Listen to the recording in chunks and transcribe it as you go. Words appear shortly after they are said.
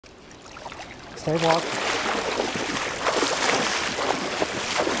Stay walking.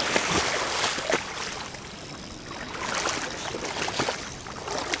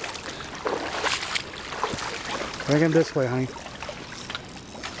 Bring him this way, honey.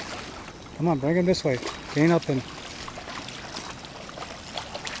 Come on, bring him this way. Gain up and...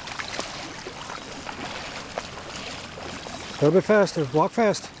 A little bit faster. Walk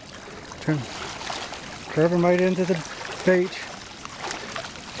fast. Turn. Curve him right into the beach.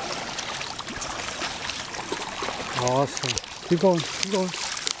 Awesome. Keep going. Keep going.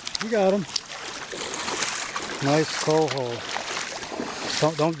 You got him. Nice coho.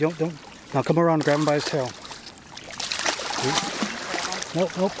 Don't. Now come around and grab him by his tail.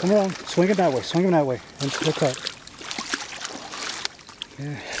 Nope, come around. Swing him that way. Swing him that way. Into the cut.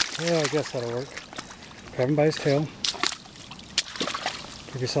 Yeah, I guess that'll work. Grab him by his tail.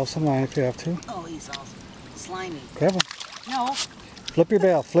 Give yourself some line if you have to. Oh, he's all slimy. Grab him. No. Flip your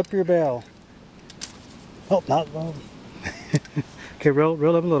bail. Flip your bail. Oh, not well. Okay, reel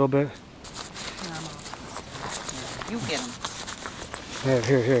him a little bit. You get him.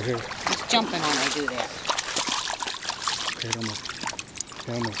 Here. He's jumping when I do that. Okay, don't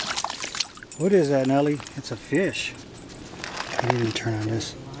move. What is that, Nellie? It's a fish. I didn't even turn on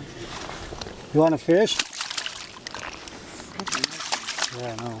this. You want a fish?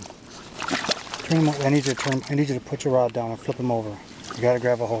 Yeah, no. Turn him over. I need you to put your rod down and flip him over. You gotta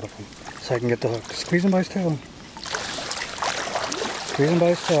grab a hold of him so I can get the hook. Squeeze him by his tail. Squeeze him by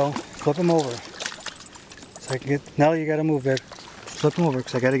his tail. Flip him over. So I can get. Now you gotta move, babe. Flip him over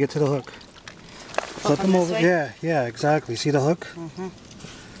because I gotta get to the hook. Flip him over. Way? Yeah, exactly. See the hook? Mm-hmm.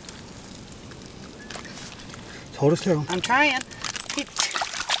 Hold his tail. I'm trying.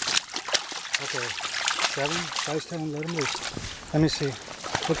 Okay. Grab him by his tail and let him loose. Let me see.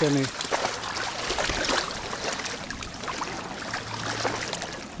 Look at me.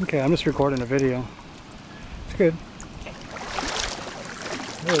 Okay, I'm just recording a video. It's good.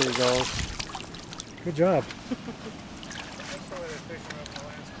 There we go. Good job.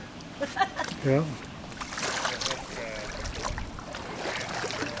 Yeah.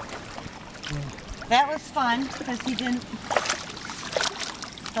 That was fun because he didn't.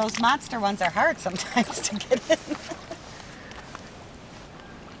 Those monster ones are hard sometimes to get in.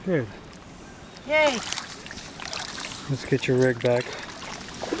 Good. Yay. Let's get your rig back.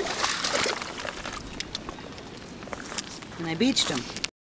 And I beached him.